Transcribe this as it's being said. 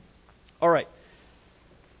All right.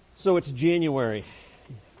 So it's January.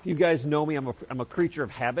 You guys know me. I'm a creature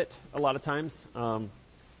of habit a lot of times.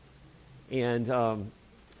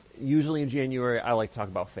 Usually in January, I like to talk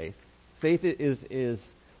about faith. Faith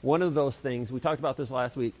is one of those things. We talked about this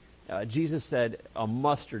last week. Jesus said a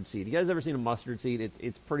mustard seed. You guys ever seen a mustard seed?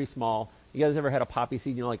 It's pretty small. You guys ever had a poppy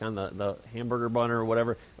seed, like on the hamburger bun or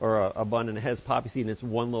whatever, or a bun and it has poppy seed and it's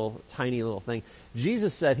one little tiny little thing?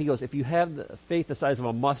 Jesus said, he goes, if you have the faith the size of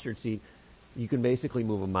a mustard seed, you can basically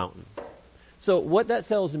move a mountain. So what that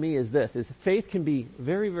tells me is this, is faith can be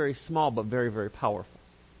very, very small but very, very powerful.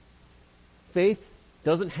 Faith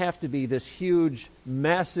doesn't have to be this huge,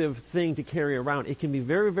 massive thing to carry around. It can be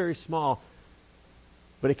very, very small,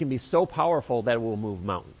 but it can be so powerful that it will move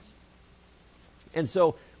mountains. And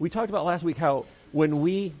so we talked about last week how when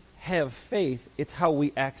we have faith, it's how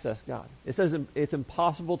we access God. It says it's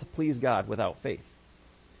impossible to please God without faith.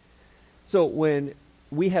 So when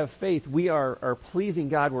we have faith, we are pleasing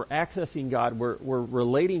God, we're accessing God, we're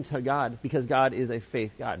relating to God because God is a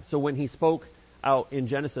faith God. So when he spoke out in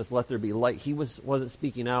Genesis, let there be light, he wasn't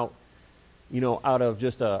speaking out, out of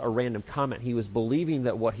just a random comment. He was believing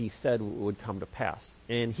that what he said would come to pass.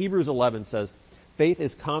 And Hebrews 11 says, faith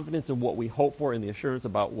is confidence in what we hope for and the assurance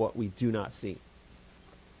about what we do not see.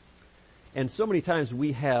 And so many times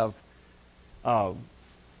we have,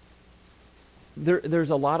 there's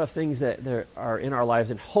a lot of things that there are in our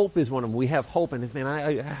lives, and hope is one of them. We have hope, and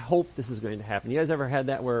I hope this is going to happen. You guys ever had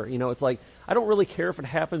that where, it's like, I don't really care if it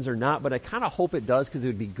happens or not, but I kind of hope it does because it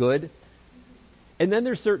would be good. And then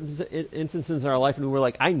there's certain instances in our life and we're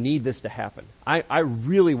like, I need this to happen. I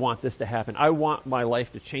really want this to happen. I want my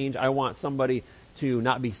life to change. I want somebody to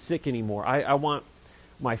not be sick anymore. I want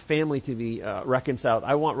my family to be reconciled.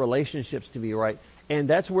 I want relationships to be right. And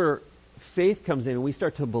that's where faith comes in, and we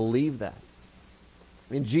start to believe that.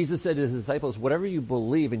 And Jesus said to his disciples, whatever you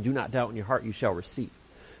believe and do not doubt in your heart, you shall receive.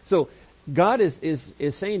 So God is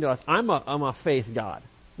saying to us, I'm a faith God.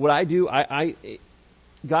 What I do,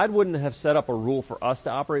 God wouldn't have set up a rule for us to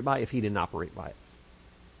operate by if he didn't operate by it.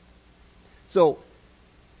 So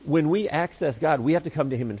when we access God, we have to come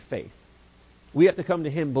to him in faith. We have to come to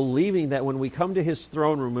him believing that when we come to his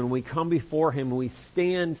throne room, when we come before him, when we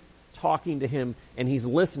stand talking to him and he's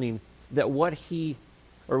listening, that what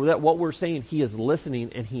we're saying, he is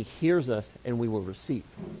listening and he hears us and we will receive.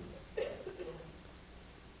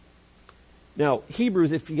 Now,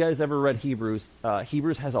 Hebrews, if you guys ever read Hebrews,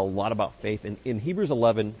 Hebrews has a lot about faith. And in Hebrews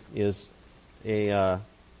 11 is it's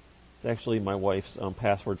actually my wife's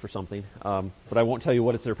password for something. But I won't tell you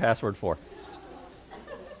what it's their password for.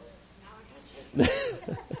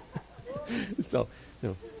 So,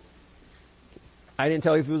 I didn't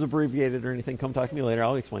tell you if it was abbreviated or anything. Come talk to me later.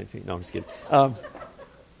 I'll explain it to you. No, I'm just kidding.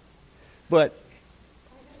 But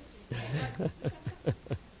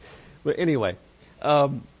anyway,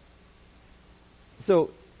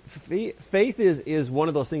 so faith is one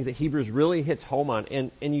of those things that Hebrews really hits home on,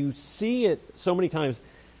 and you see it so many times.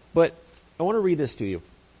 But I want to read this to you.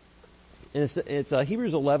 And it's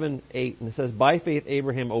Hebrews 11:8, and it says, by faith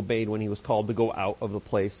Abraham obeyed when he was called to go out of the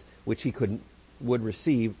place which he would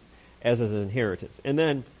receive as his inheritance. And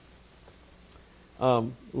then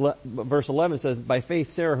verse 11 says, by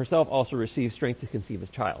faith Sarah herself also received strength to conceive a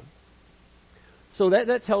child. So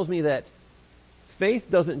that tells me that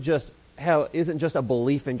faith isn't just a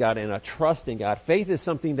belief in God and a trust in God. Faith is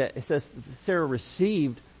something that, it says Sarah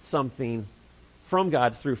received something from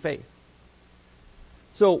God through faith.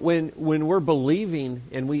 So when we're believing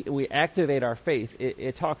and we activate our faith,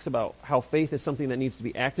 it talks about how faith is something that needs to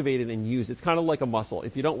be activated and used. It's kind of like a muscle.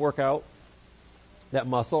 If you don't work out that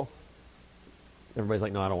muscle, everybody's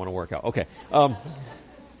like, no, I don't want to work out. Okay.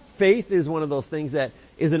 Faith is one of those things that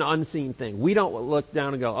is an unseen thing. We don't look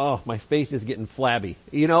down and go, oh, my faith is getting flabby.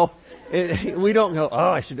 We don't go, oh,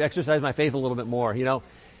 I should exercise my faith a little bit more.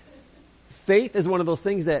 Faith is one of those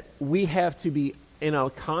things that we have to be in a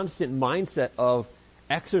constant mindset of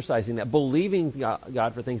exercising that, believing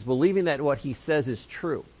God for things, believing that what he says is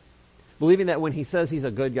true, believing that when he says he's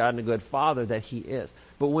a good God and a good father, that he is.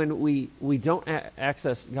 But when we don't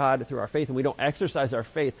access God through our faith and we don't exercise our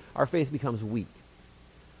faith becomes weak.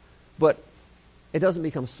 But it doesn't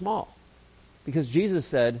become small, because Jesus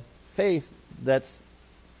said faith that's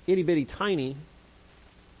itty bitty tiny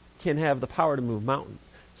can have the power to move mountains.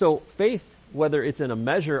 So faith, whether it's in a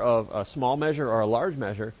measure of a small measure or a large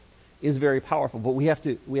measure, is very powerful. But we have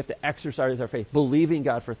to exercise our faith, believing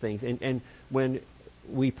God for things. And when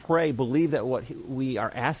we pray, believe that what we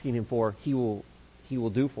are asking him for, he will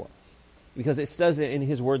do for us. Because it says it in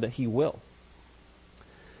his word that he will.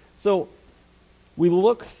 So we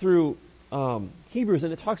look through Hebrews,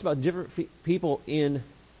 and it talks about different people in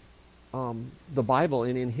the Bible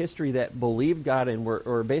and in history that believed God and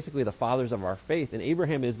were basically the fathers of our faith. And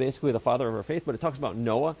Abraham is basically the father of our faith, but it talks about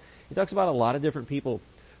Noah. It talks about a lot of different people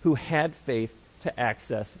who had faith to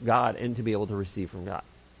access God and to be able to receive from God.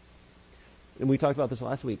 And we talked about this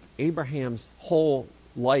last week. Abraham's whole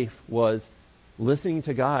life was listening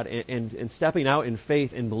to God and stepping out in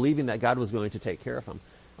faith and believing that God was going to take care of him.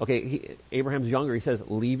 Okay, Abraham's younger. He says,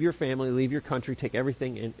 leave your family, leave your country, take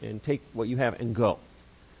everything and take what you have and go.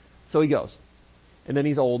 So he goes. And then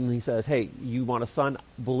he's old and he says, hey, you want a son?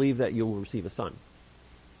 Believe that you will receive a son.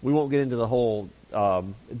 We won't get into the whole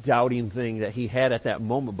doubting thing that he had at that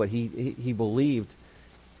moment, but he believed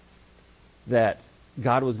that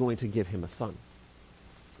God was going to give him a son.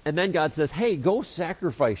 And then God says, hey, go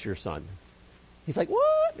sacrifice your son. He's like,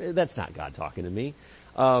 what? That's not God talking to me.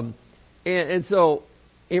 And so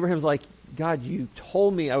Abraham's like, God, you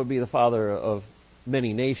told me I would be the father of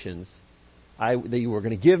many nations. That you were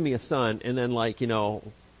going to give me a son. And then like a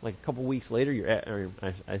couple weeks later,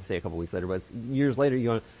 I say a couple weeks later, but years later,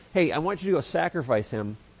 you're going, hey, I want you to go sacrifice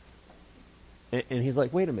him. And he's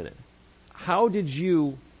like, wait a minute. How did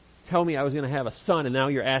you tell me I was going to have a son and now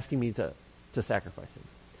you're asking me to sacrifice him?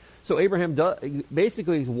 So Abraham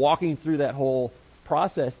basically is walking through that whole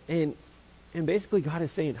process and basically God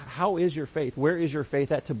is saying, how is your faith? Where is your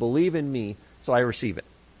faith at to believe in me so I receive it?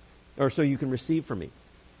 Or so you can receive from me.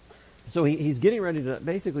 So he's getting ready to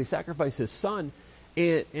basically sacrifice his son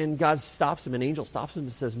and God stops him. An angel stops him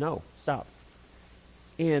and says, no, stop.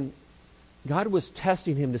 And God was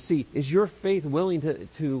testing him to see, is your faith willing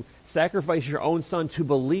to sacrifice your own son to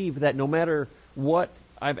believe that no matter what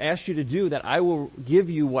I've asked you to do, that I will give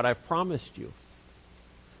you what I've promised you?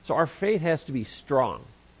 So our faith has to be strong.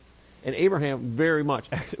 And Abraham very much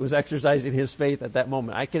was exercising his faith at that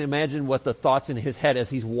moment. I can imagine what the thoughts in his head as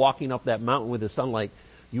he's walking up that mountain with his son, like,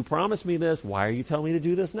 you promised me this. Why are you telling me to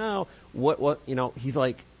do this now? He's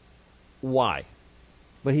like, why?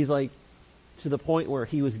 But he's like, to the point where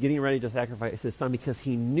he was getting ready to sacrifice his son because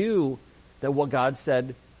he knew that what God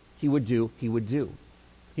said he would do, he would do.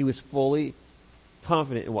 He was fully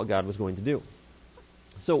confident in what God was going to do.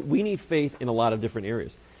 So we need faith in a lot of different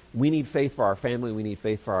areas. We need faith for our family. We need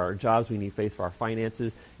faith for our jobs. We need faith for our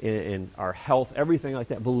finances and our health, everything like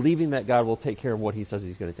that, believing that God will take care of what he says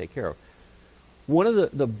he's going to take care of. One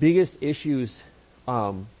of the biggest issues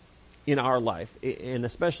in our life, and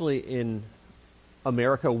especially in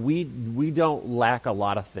America, we don't lack a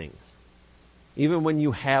lot of things. Even when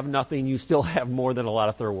you have nothing, you still have more than a lot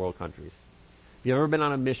of third world countries. If you've ever been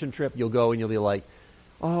on a mission trip, you'll go and you'll be like,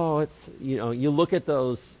 oh, you look at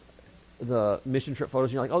the mission trip photos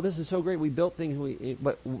and you're like, oh, this is so great. We built things.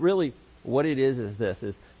 But really what it is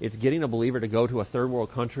it's getting a believer to go to a third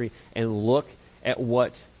world country and look at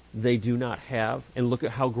what they do not have and look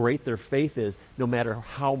at how great their faith is no matter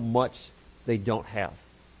how much they don't have.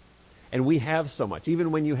 And we have so much.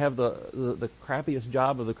 Even when you have the crappiest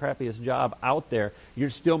job of the crappiest job out there, you're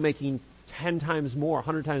still making 10 times more,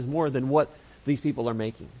 100 times more than what these people are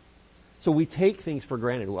making. So we take things for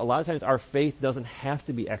granted. A lot of times our faith doesn't have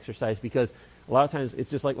to be exercised because a lot of times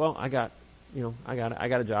it's just like, well, I got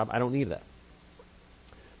a job. I don't need that.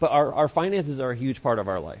 But our finances are a huge part of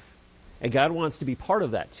our life. And God wants to be part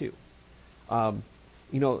of that too. A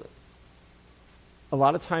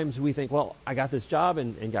lot of times we think, well, I got this job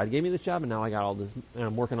and God gave me this job and now I got all this, and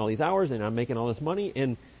I'm working all these hours and I'm making all this money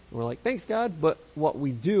and we're like, thanks God. But what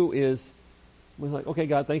we do is we're like, okay,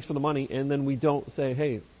 God, thanks for the money. And then we don't say,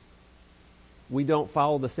 hey, we don't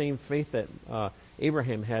follow the same faith that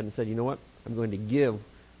Abraham had and said, you know what? I'm going to give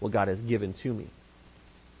what God has given to me.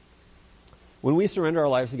 When we surrender our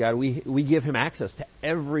lives to God, we give him access to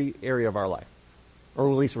every area of our life. Or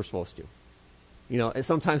at least we're supposed to.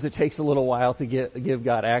 Sometimes it takes a little while to give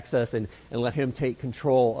God access and let him take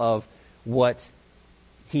control of what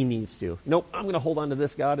he needs to. Nope, I'm going to hold on to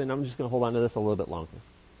this, God, and I'm just going to hold on to this a little bit longer.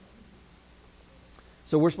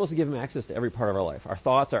 So we're supposed to give him access to every part of our life. Our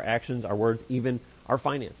thoughts, our actions, our words, even our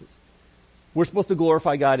finances. We're supposed to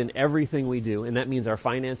glorify God in everything we do, and that means our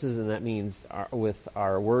finances, and that means with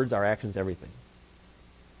our words, our actions, everything.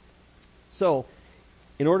 So,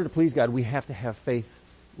 in order to please God, we have to have faith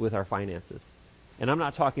with our finances. And I'm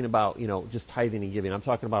not talking about, just tithing and giving. I'm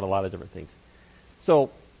talking about a lot of different things. So,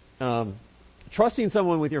 trusting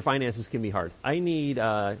someone with your finances can be hard. I need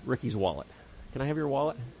Ricky's wallet. Can I have your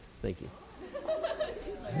wallet? Thank you.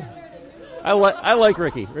 I like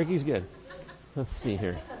Ricky. Ricky's good. Let's see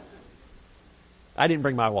here. I didn't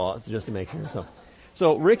bring my wallet, just to make sure.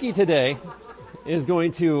 So Ricky today is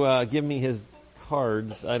going to give me his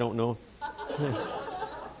cards. I don't know.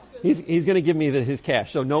 He's going to give me his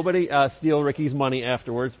cash. So nobody steal Ricky's money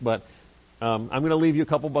afterwards. But I'm going to leave you a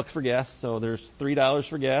couple bucks for gas. So there's $3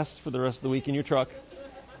 for gas for the rest of the week in your truck.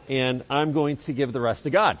 And I'm going to give the rest to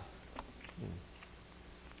God.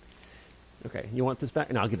 Okay, you want this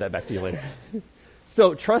back? No, I'll give that back to you later.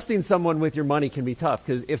 So trusting someone with your money can be tough,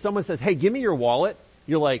 because if someone says, hey, give me your wallet,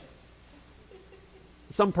 you're like,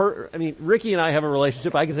 Ricky and I have a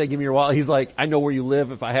relationship. I can say, give me your wallet. He's like, I know where you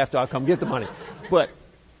live. If I have to, I'll come get the money. But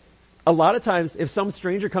a lot of times, if some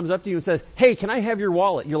stranger comes up to you and says, hey, can I have your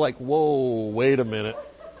wallet? You're like, whoa, wait a minute.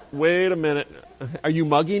 Are you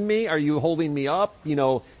mugging me? Are you holding me up?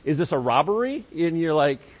 Is this a robbery? And you're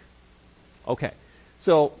like, okay.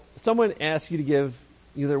 So someone asks you to give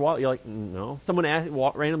you their wallet. You're like, no. Someone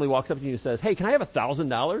randomly walks up to you and says, hey, can I have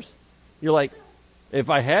 $1,000? You're like, if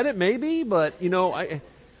I had it, maybe, but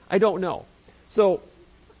I don't know. So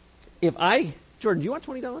Jordan, do you want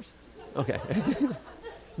 $20? Okay.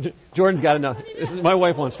 Jordan's got enough. My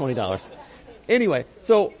wife wants $20. Anyway,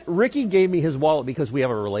 so Ricky gave me his wallet because we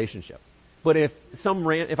have a relationship. But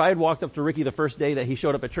if I had walked up to Ricky the first day that he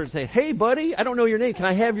showed up at church saying, hey buddy, I don't know your name, can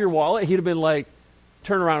I have your wallet? He'd have been like,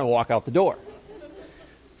 turn around and walk out the door.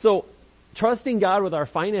 So trusting God with our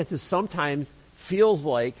finances sometimes feels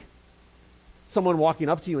like someone walking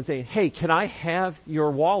up to you and saying, hey, can I have your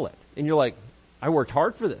wallet? And you're like, I worked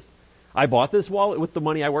hard for this. I bought this wallet with the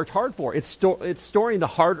money I worked hard for. It's storing the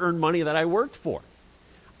hard-earned money that I worked for.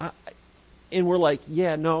 And we're like,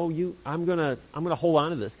 yeah, no, I'm gonna hold on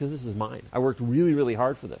to this because this is mine. I worked really, really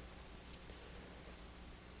hard for this.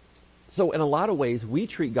 So in a lot of ways, we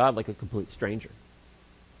treat God like a complete stranger.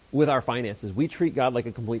 With our finances, we treat God like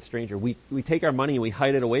a complete stranger. We take our money and we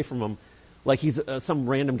hide it away from Him, like He's some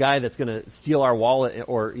random guy that's going to steal our wallet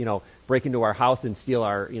or break into our house and steal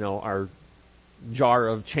our jar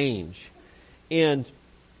of change. And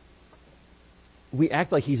we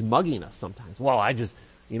act like He's mugging us sometimes. Well, I don't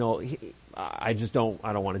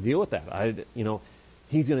want to deal with that.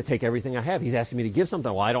 He's going to take everything I have. He's asking me to give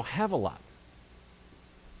something. Well, I don't have a lot.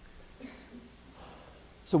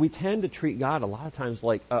 So we tend to treat God a lot of times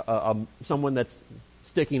like someone that's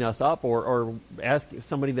sticking us up, or ask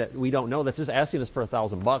somebody that we don't know that's just asking us for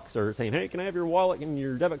 $1,000 or saying, hey, can I have your wallet and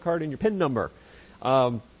your debit card and your PIN number?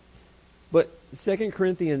 But 2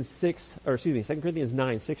 Corinthians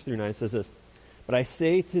 9, 6 through 9 says this, but I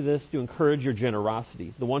say to this to encourage your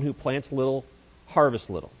generosity. The one who plants little, harvests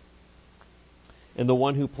little. And the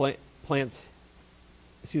one who plants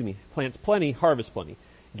plenty, harvests plenty.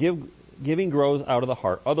 Giving grows out of the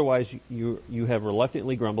heart. Otherwise, you have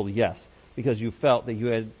reluctantly grumbled, yes, because you felt that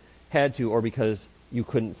you had to, or because you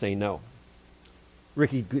couldn't say no.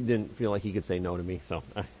 Ricky didn't feel like he could say no to me, so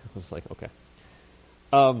I was like, okay.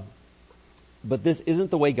 But this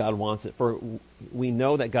isn't the way God wants it, for we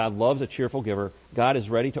know that God loves a cheerful giver. God is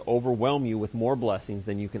ready to overwhelm you with more blessings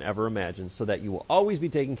than you can ever imagine, so that you will always be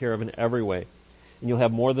taken care of in every way, and you'll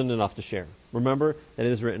have more than enough to share. Remember that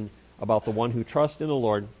it is written about the one who trusts in the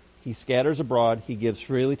Lord. He scatters abroad, he gives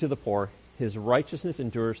freely to the poor. His righteousness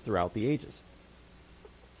endures throughout the ages.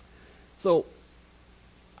 So,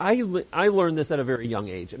 I learned this at a very young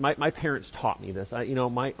age. My parents taught me this.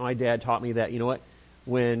 My dad taught me that,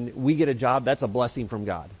 when we get a job, that's a blessing from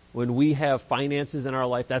God. When we have finances in our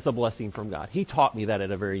life, that's a blessing from God. He taught me that at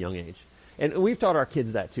a very young age. And we've taught our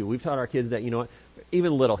kids that too. We've taught our kids that,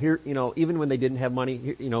 even little, even when they didn't have money,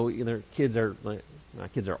 their kids are, my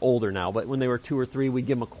kids are older now, but when they were 2 or 3, we'd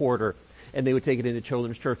give them a quarter, and they would take it into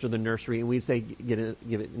children's church or the nursery, and we'd say, give it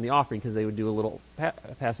in the offering, because they would do a little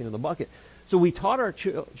passing of the bucket. So we taught our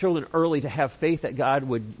children early to have faith that God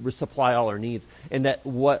would supply all our needs, and that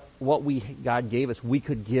what God gave us, we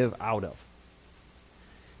could give out of.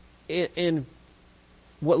 And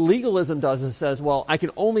what legalism does is says, well, I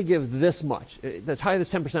can only give this much. The tithe is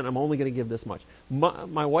 10%, I'm only going to give this much.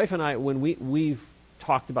 My wife and I, when we've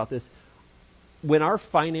talked about this, when our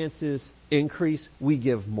finances increase, we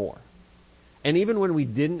give more. And even when we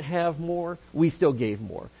didn't have more, we still gave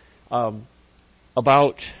more.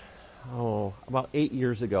 About 8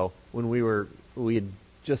 years ago, when we had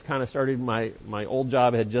just kind of started, my old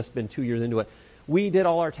job had just been 2 years into it, we did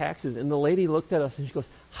all our taxes, and the lady looked at us and she goes,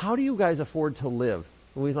 how do you guys afford to live?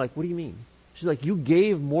 And we were like, what do you mean? She's like, you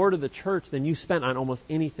gave more to the church than you spent on almost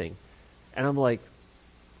anything. And I'm like,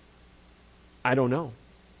 I don't know.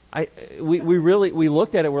 We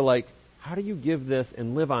looked at it, we're like, how do you give this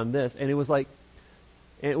and live on this? And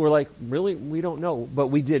we're like, really? We don't know, but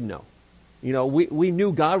we did know. We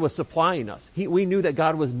knew God was supplying us. We knew that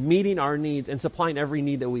God was meeting our needs and supplying every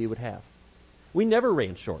need that we would have. We never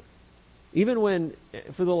ran short. Even when,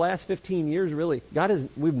 for the last 15 years, really,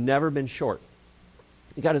 we've never been short.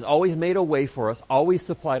 God has always made a way for us, always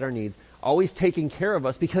supplied our needs, always taken care of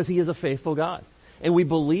us, because He is a faithful God. And we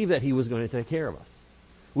believe that he was going to take care of us.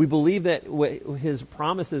 We believe that his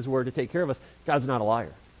promises were to take care of us. God's not a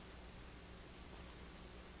liar.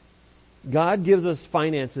 God gives us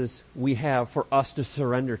finances we have for us to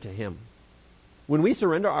surrender to him. When we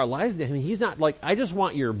surrender our lives to him, he's not like, I just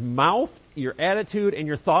want your mouth, your attitude, and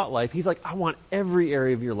your thought life. He's like, I want every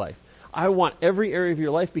area of your life. I want every area of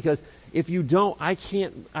your life, because if you don't, I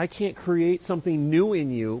can't create something new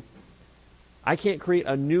in you. I can't create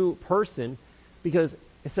a new person, because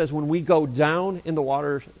it says when we go down in the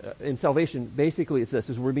water in salvation, basically it's this,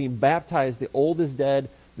 is we're being baptized, the old is dead,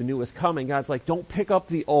 the new is coming. God's like, don't pick up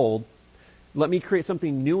the old. Let me create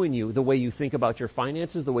something new in you. The way you think about your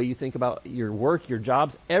finances, the way you think about your work, your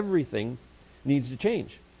jobs, everything needs to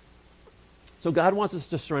change. So God wants us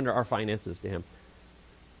to surrender our finances to him,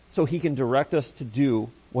 so he can direct us to do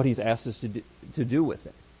what he's asked us to do with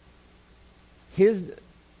it.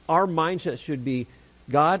 Our mindset should be,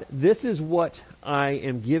 God, this is what I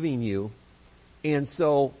am giving you, and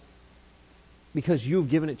so because you've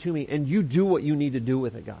given it to me, and you do what you need to do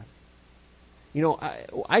with it, God. You know,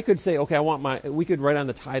 I could say, okay, we could write on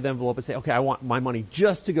the tithe envelope and say, okay, I want my money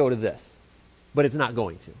just to go to this, but it's not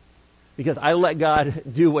going to, because I let God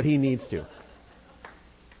do what he needs to.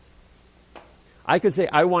 I could say,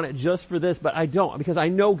 I want it just for this, but I don't, because I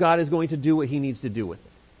know God is going to do what he needs to do with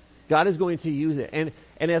it. God is going to use it. And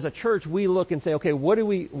as a church, we look and say, okay, what do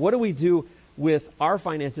we do with our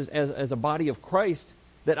finances as a body of Christ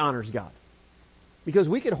that honors God? Because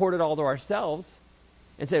we could hoard it all to ourselves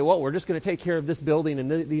and say, well, we're just going to take care of this building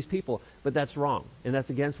and these people. But that's wrong. And that's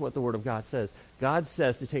against what the Word of God says. God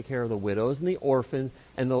says to take care of the widows and the orphans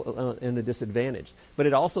and the disadvantaged. But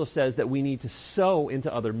it also says that we need to sow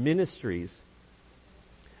into other ministries.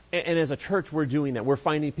 And as a church, we're doing that. We're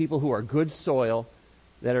finding people who are good soil,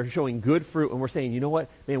 that are showing good fruit, and we're saying, you know what,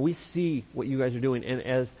 man, we see what you guys are doing. And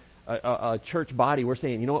as a church body, we're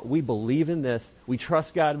saying, you know what, we believe in this. We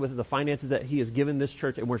trust God with the finances that he has given this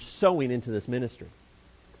church, and we're sowing into this ministry.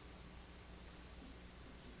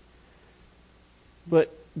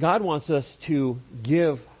 But God wants us to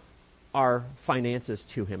give our finances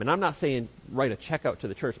to him. And I'm not saying write a check out to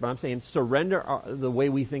the church, but I'm saying surrender the way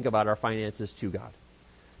we think about our finances to God.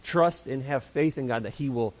 Trust and have faith in God that he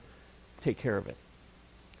will take care of it.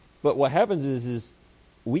 But what happens is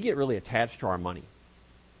we get really attached to our money.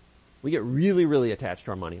 We get really, really attached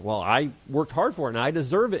to our money. Well, I worked hard for it, and I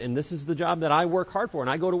deserve it, and this is the job that I work hard for, and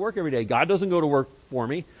I go to work every day. God doesn't go to work for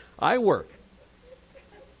me. I work.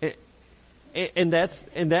 And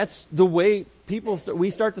that's the way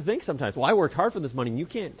we start to think sometimes. Well, I worked hard for this money, and you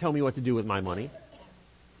can't tell me what to do with my money.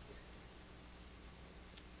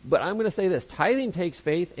 But I'm going to say this. Tithing takes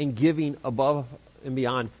faith, and giving above and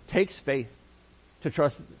beyond takes faith to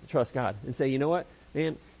trust God and say, you know what,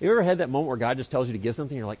 man, you ever had that moment where God just tells you to give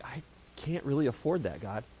something, you're like, I can't really afford that,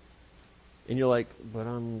 God. And you're like, but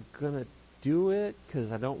I'm going to do it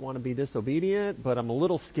because I don't want to be disobedient, but I'm a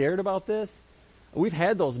little scared about this. We've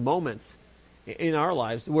had those moments in our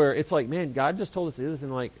lives where it's like, man, God just told us to do this,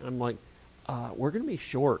 and I'm like, we're going to be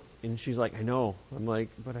short. And she's like, I know. I'm like,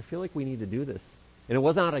 but I feel like we need to do this. And it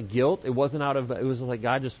wasn't out of guilt. It was like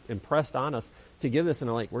God just impressed on us to give this, and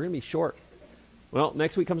I'm like, we're going to be short. Well,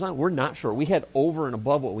 next week comes on, we're not short. We had over and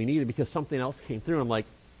above what we needed because something else came through. I'm like,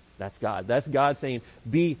 that's God. That's God saying,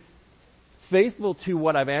 be faithful to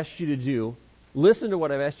what I've asked you to do. Listen to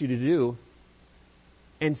what I've asked you to do,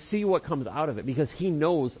 and see what comes out of it, because he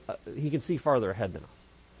knows, he can see farther ahead than us.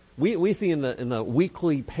 We see in the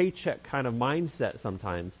weekly paycheck kind of mindset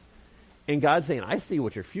sometimes, and God's saying, I see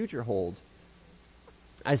what your future holds.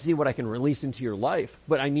 I see what I can release into your life,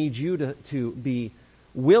 but I need you to be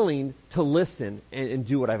willing to listen and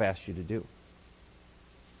do what I've asked you to do.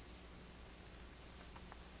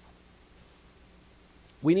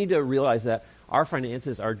 We need to realize that our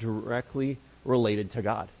finances are directly related to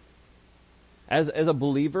God. As a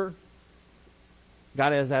believer,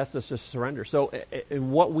 God has asked us to surrender. So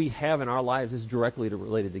and what we have in our lives is directly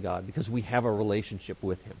related to God because we have a relationship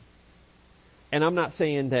with him. And I'm not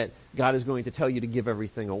saying that God is going to tell you to give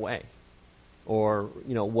everything away or,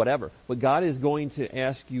 whatever. But God is going to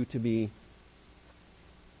ask you to be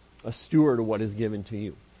a steward of what is given to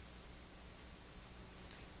you.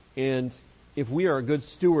 And if we are a good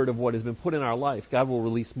steward of what has been put in our life, God will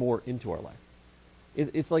release more into our life.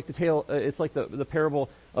 It's like the parable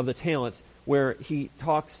of the talents where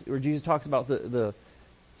Jesus talks about the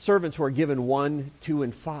servants who are given 1, 2,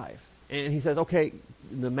 and 5. And he says, okay,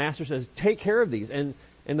 the master says, take care of these. And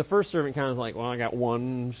the first servant kind of is like, well, I got 1,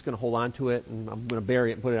 I'm just going to hold on to it, and I'm going to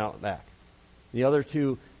bury it and put it out back. The other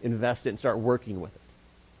 2 invest it and start working with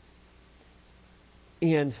it.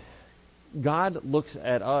 And God looks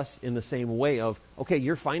at us in the same way of, okay,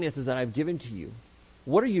 your finances that I've given to you,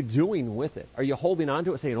 what are you doing with it? Are you holding on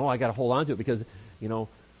to it, saying, oh, I got to hold on to it because,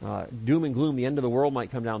 doom and gloom, the end of the world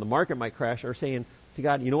might come down, the market might crash, or saying to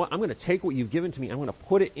God, you know what, I'm going to take what you've given to me, I'm going to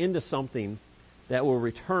put it into something that will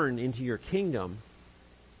return into your kingdom.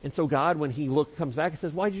 And so God, when he comes back and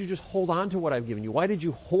says, why did you just hold on to what I've given you? Why did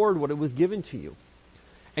you hoard what it was given to you?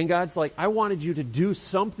 And God's like, I wanted you to do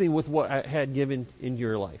something with what I had given into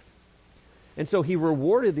your life. And so he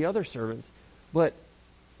rewarded the other servants, but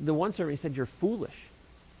the one servant, he said, you're foolish.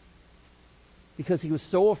 Because he was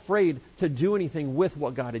so afraid to do anything with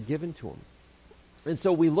what God had given to him. And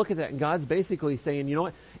so we look at that, and God's basically saying, you know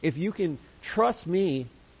what, if you can trust me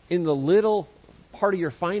in the little part of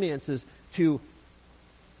your finances to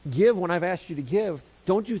give when I've asked you to give,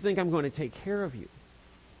 don't you think I'm going to take care of you?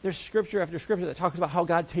 There's scripture after scripture that talks about how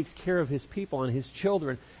God takes care of his people and his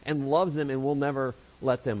children and loves them and will never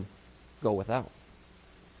let them go without.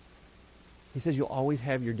 He says you'll always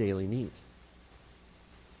have your daily needs.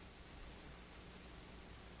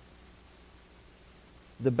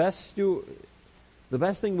 The best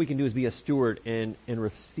thing we can do is be a steward and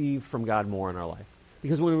receive from God more in our life.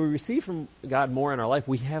 Because when we receive from God more in our life,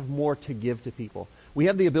 we have more to give to people. We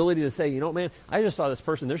have the ability to say, you know what, man, I just saw this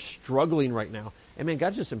person, they're struggling right now. And man,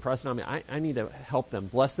 God's just impressing on me. I need to help them,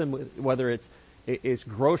 bless them, whether it's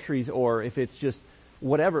groceries or if it's just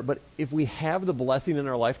whatever. But if we have the blessing in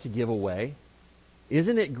our life to give away,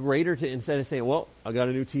 isn't it greater to, instead of saying, well, I got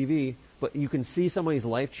a new TV, but you can see somebody's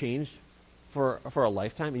life change for a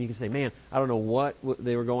lifetime, and you can say, man, I don't know what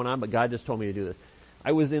they were going on, but God just told me to do this.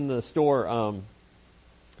 I was in the store, I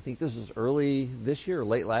think this was early this year or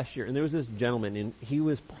late last year, and there was this gentleman, and he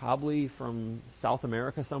was probably from South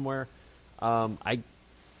America somewhere. I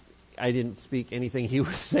didn't speak anything he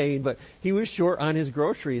was saying, but he was short on his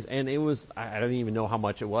groceries, and it was, I don't even know how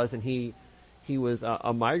much it was, and he was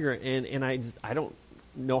a migrant, and I don't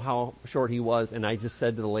know how short he was, and I just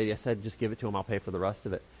said to the lady, I said, just give it to him, I'll pay for the rest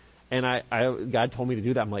of it. And God told me to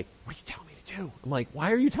do that. I'm like, what are you telling me to do? I'm like,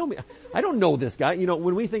 why are you telling me? I don't know this guy. You know,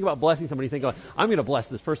 when we think about blessing somebody, think, oh, I'm going to bless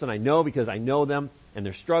this person I know because I know them and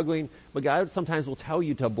they're struggling. But God sometimes will tell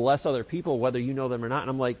you to bless other people whether you know them or not.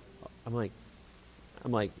 And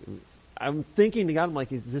I'm thinking to God, I'm like,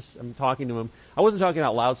 I'm talking to him. I wasn't talking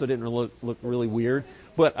out loud, so it didn't look really weird.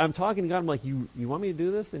 But I'm talking to God, I'm like, you want me to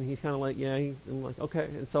do this? And he's kind of like, yeah. I'm like, okay.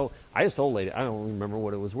 And so I just told the lady, I don't remember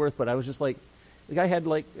what it was worth, but I was just like, the guy had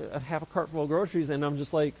like half a cart full of groceries, and I'm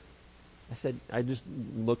just like, I just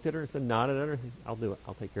looked at her and said, nodded at her, I'll do it,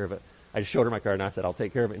 I'll take care of it. I just showed her my card and I said, I'll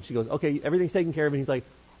take care of it. And she goes, okay, everything's taken care of. And he's like,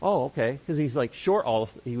 oh, okay. Because he's like short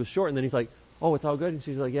he was short, and then he's like, oh, it's all good? And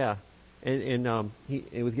she's like, yeah. And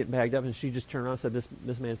it was getting bagged up, and she just turned around and said,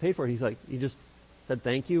 this man paid for it. He's like, he just said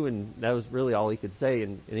thank you, and that was really all he could say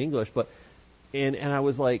in English. But, and I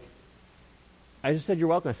was like, I just said, you're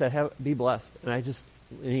welcome. I said, be blessed. And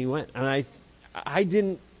he went, and I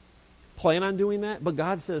didn't plan on doing that, but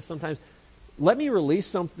God says sometimes, let me release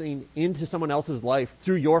something into someone else's life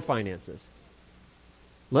through your finances.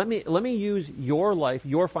 Let me use your life,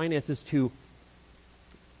 your finances to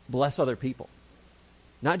bless other people.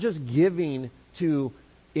 Not just giving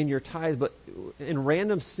in your tithe, but in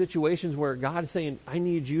random situations where God is saying, I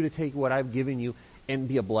need you to take what I've given you and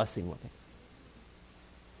be a blessing with it.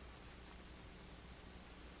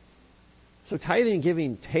 So tithing and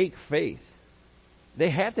giving take faith. They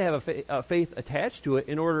have to have a faith attached to it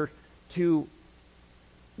in order to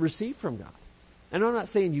receive from God. And I'm not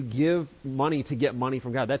saying you give money to get money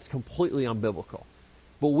from God. That's completely unbiblical.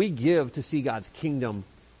 But we give to see God's kingdom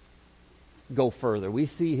go further. We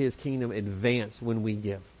see his kingdom advance when we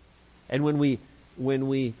give. And when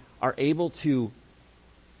we are able to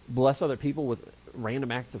bless other people with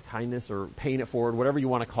random acts of kindness or paying it forward, whatever you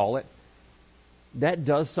want to call it, that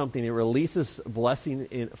does something. It releases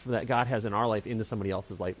blessing that God has in our life into somebody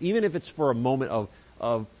else's life. Even if it's for a moment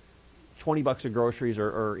of $20 of groceries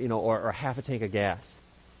or half a tank of gas.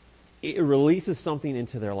 It releases something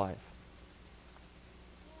into their life.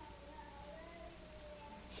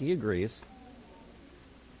 He agrees.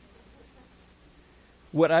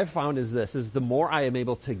 What I've found is the more I am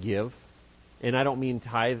able to give, and I don't mean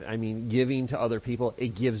tithe, I mean giving to other people,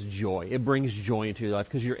 it gives joy. It brings joy into your life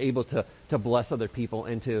because you're able to bless other people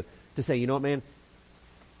and to say, you know what, man,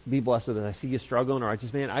 be blessed with it. I see you struggling, or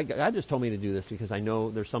God just told me to do this because I know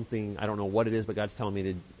there's something, I don't know what it is, but God's telling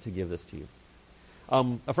me to give this to you.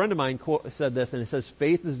 A friend of mine said this, and it says,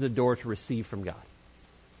 faith is the door to receive from God.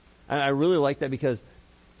 And I really like that because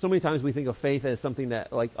so many times we think of faith as something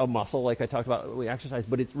that, like a muscle, like I talked about, we exercise,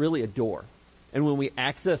 but it's really a door. And when we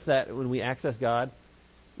access God,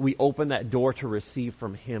 we open that door to receive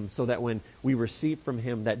from Him, so that when we receive from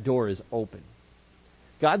Him, that door is open.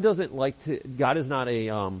 God is not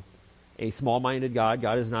a small-minded God.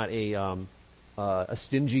 God is not a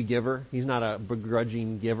stingy giver. He's not a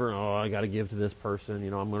begrudging giver. Oh, I got to give to this person.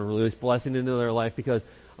 I'm going to release blessing into their life because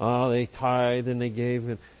they tithe and they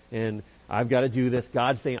gave, and I've got to do this.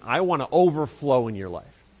 God's saying, I want to overflow in your life.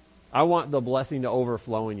 I want the blessing to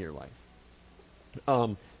overflow in your life.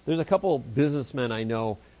 There's a couple businessmen I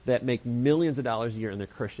know that make millions of dollars a year, and they're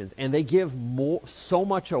Christians, and they give so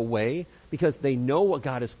much away because they know what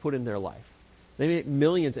God has put in their life. They make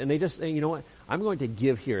millions, and they just say, you know what, I'm going to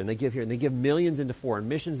give here, and they give here, and they give millions into foreign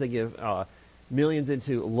missions. They give millions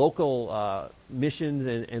into local missions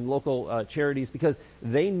and local charities because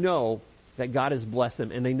they know that God has blessed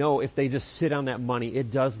them, and they know if they just sit on that money, it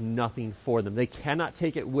does nothing for them. They cannot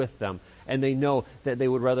take it with them, and they know that they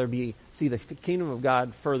would rather see the kingdom of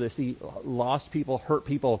God further, see lost people, hurt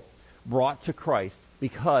people brought to Christ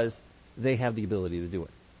because they have the ability to do it.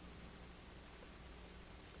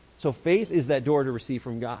 So faith is that door to receive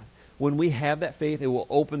from God. When we have that faith, it will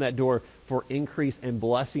open that door for increase and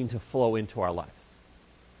blessing to flow into our life.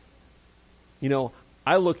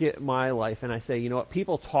 I look at my life and I say, you know what?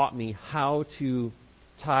 People taught me how to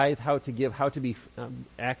tithe, how to give, how to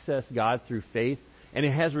access God through faith, and it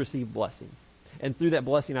has received blessing. And through that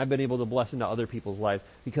blessing, I've been able to bless into other people's lives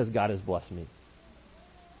because God has blessed me.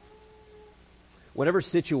 Whatever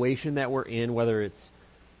situation that we're in, whether it's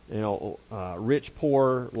rich,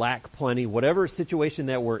 poor, lack, plenty, whatever situation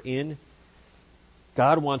that we're in,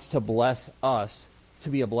 God wants to bless us to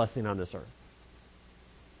be a blessing on this earth.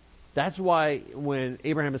 That's why when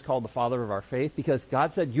Abraham is called the father of our faith, because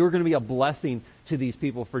God said, you're going to be a blessing to these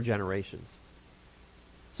people for generations.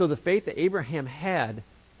 So the faith that Abraham had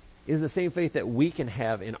is the same faith that we can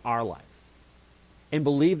have in our lives. And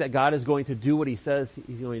believe that God is going to do what He says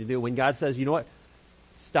He's going to do. When God says, you know what,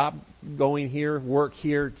 stop going here, work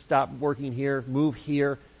here, stop working here, move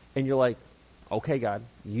here, and you're like, okay, God,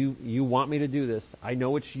 you want me to do this. I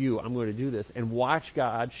know it's you. I'm going to do this. And watch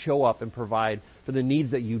God show up and provide for the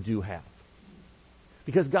needs that you do have.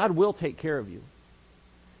 Because God will take care of you.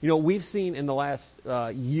 We've seen in the last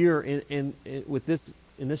year in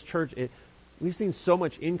this church, we've seen so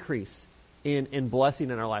much increase in blessing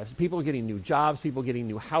in our lives. People are getting new jobs, people getting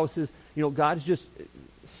new houses. God's just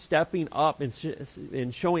stepping up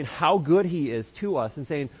and showing how good He is to us and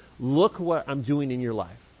saying, look what I'm doing in your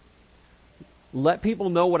life. Let people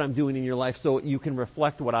know what I'm doing in your life so you can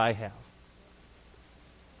reflect what I have.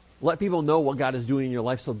 Let people know what God is doing in your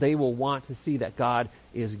life so they will want to see that God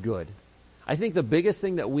is good. I think the biggest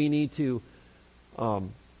thing that we need to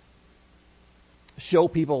show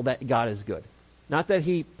people that God is good. Not that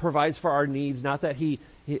He provides for our needs, not that He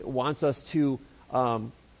wants us to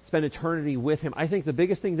spend eternity with Him. I think the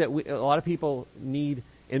biggest thing that a lot of people need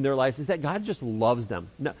in their lives is that God just loves them.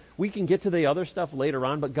 Now, we can get to the other stuff later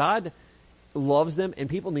on, but God loves them, and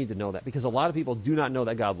people need to know that because a lot of people do not know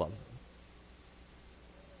that God loves them.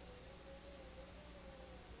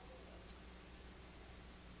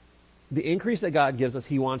 The increase that God gives us,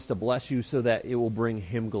 He wants to bless you so that it will bring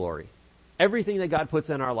Him glory. Everything that God puts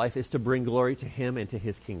in our life is to bring glory to Him and to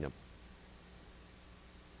His kingdom.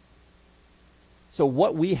 So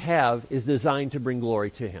what we have is designed to bring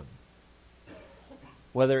glory to Him.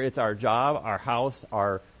 Whether it's our job, our house,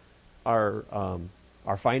 our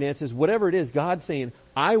finances, whatever it is, God's saying,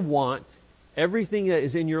 I want everything that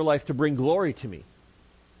is in your life to bring glory to me.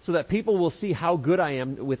 So that people will see how good I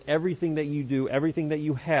am with everything that you do, everything that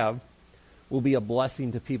you have will be a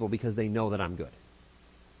blessing to people because they know that I'm good.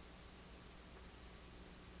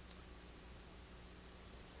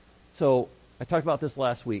 So, I talked about this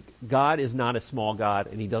last week. God is not a small God,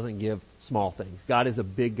 and He doesn't give small things. God is a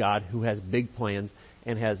big God who has big plans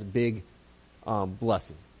and has big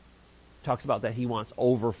blessing. Talks about that He wants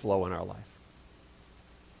overflow in our life.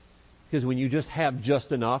 Because when you just have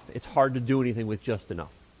just enough, it's hard to do anything with just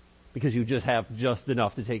enough. Because you just have just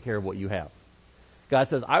enough to take care of what you have. God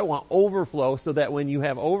says, I want overflow so that when you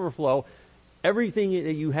have overflow, everything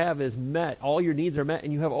that you have is met, all your needs are met,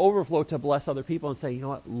 and you have overflow to bless other people and say, you know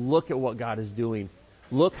what, look at what God is doing.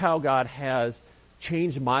 Look how God has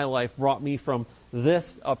changed my life, brought me from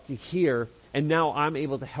this up to here, and now I'm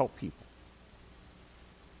able to help people.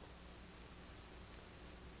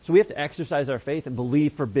 So we have to exercise our faith and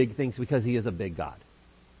believe for big things because He is a big God.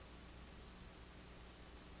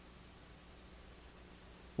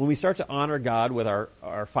 When we start to honor God with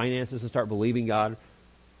our finances and start believing God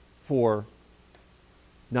for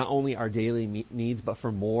not only our daily needs, but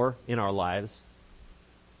for more in our lives,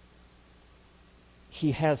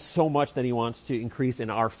 He has so much that He wants to increase in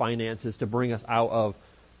our finances to bring us out of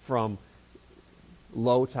from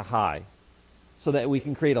low to high so that we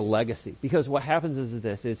can create a legacy. Because what happens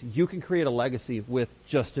is you can create a legacy with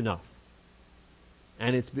just enough.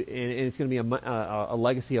 And it's going to be a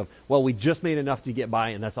legacy of, well, we just made enough to get by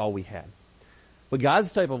and that's all we had. But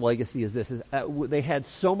God's type of legacy is this, they had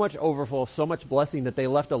so much overflow, so much blessing that they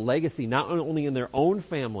left a legacy not only in their own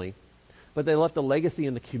family, but they left a legacy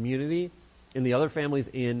in the community, in the other families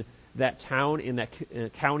in that town, in that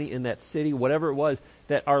county, in that city, whatever it was,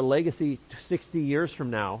 that our legacy 60 years from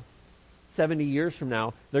now, 70 years from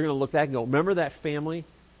now, they're going to look back and go, remember that family?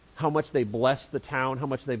 How much they blessed the town, how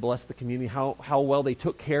much they blessed the community, how well they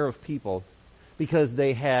took care of people because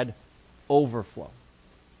they had overflow.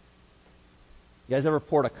 You guys ever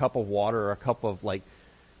poured a cup of water or a cup of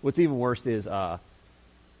what's even worse is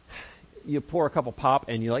you pour a cup of pop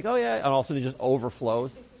and you're like, oh yeah, and all of a sudden it just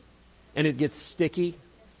overflows and it gets sticky.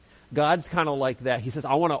 God's kind of like that. He says,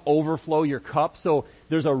 I want to overflow your cup. So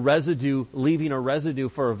there's a residue, leaving a residue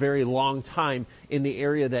for a very long time in the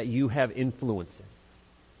area that you have influence in.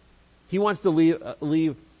 He wants to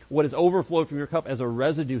leave what is overflowed from your cup as a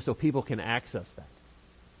residue so people can access that.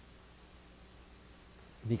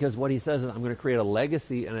 Because what he says is, I'm going to create a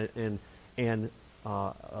legacy and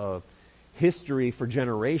a history for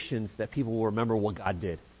generations that people will remember what God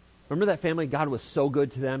did. Remember that family? God was so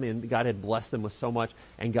good to them and God had blessed them with so much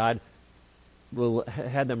and God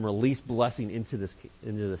had them release blessing into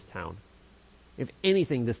this town. If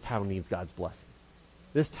anything, this town needs God's blessing.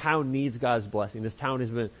 This town needs God's blessing. This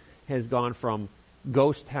town has gone from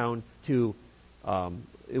ghost town to,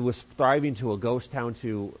 it was thriving to a ghost town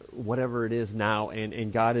to whatever it is now.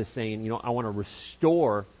 And God is saying, I want to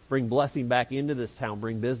restore, bring blessing back into this town,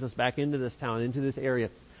 bring business back into this town, into this area,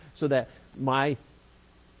 so that my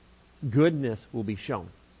goodness will be shown.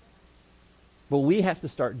 But we have to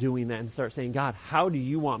start doing that and start saying, God, how do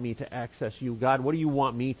you want me to access you? God, what do you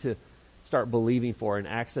want me to start believing for and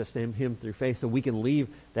access him through faith so we can leave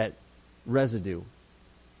that residue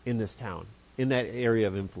in this town, in that area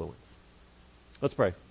of influence? Let's pray.